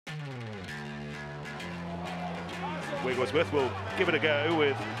Wigglesworth will give it a go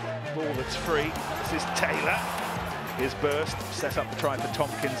with ball that's free. This is Taylor. His burst set up the try for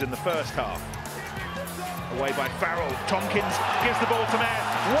Tompkins in the first half. Away by Farrell. Tompkins gives the ball to Mayer.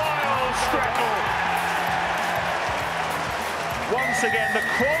 Wild Strettle! Once again, the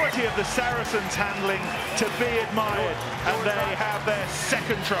quality of the Saracens handling to be admired, and they have their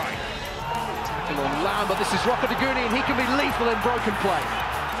second try. Tackle on Lamb, but this is Rokoduguni, and he can be lethal in broken play.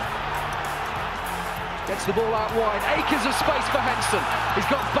 Gets the ball out wide, acres of space for Henson. He's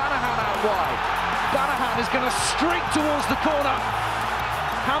got Banahan out wide. Banahan is going to streak towards the corner.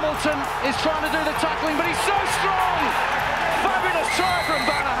 Hamilton is trying to do the tackling, but he's so strong! Fabulous try from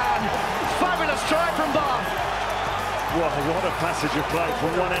Banahan. Fabulous try from Bath. What a passage of play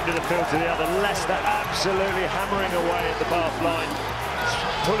from one end of the field to the other. Leicester absolutely hammering away at the Bath line,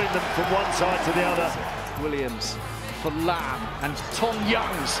 pulling them from one side to the other. Williams for Lamb and Tom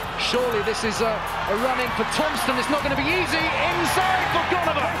Youngs. Surely this is a run-in for Thompson. It's not going to be easy. Inside for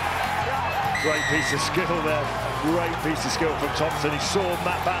Goneva. Great piece of skill there. Great piece of skill from Thompson. He saw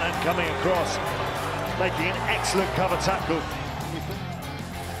Matt Banahan coming across, making an excellent cover tackle.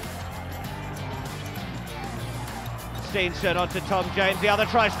 Steenson onto Tom James, the other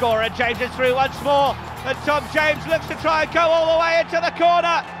try scorer. James is through once more, and Tom James looks to try and go all the way into the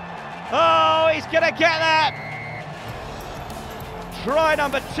corner. Oh, he's going to get that. Try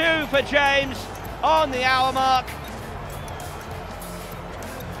number 2 for James on the hour mark.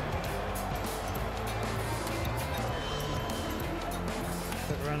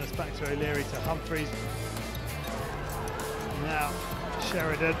 Around us back to O'Leary to Humphreys. Now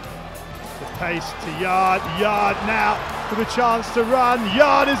Sheridan. The pace to Yarde. Yarde now with a chance to run.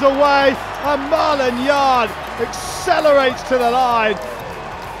 Yarde is away, and Marland Yarde accelerates to the line.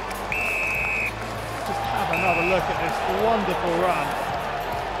 Just have another look at this wonderful run.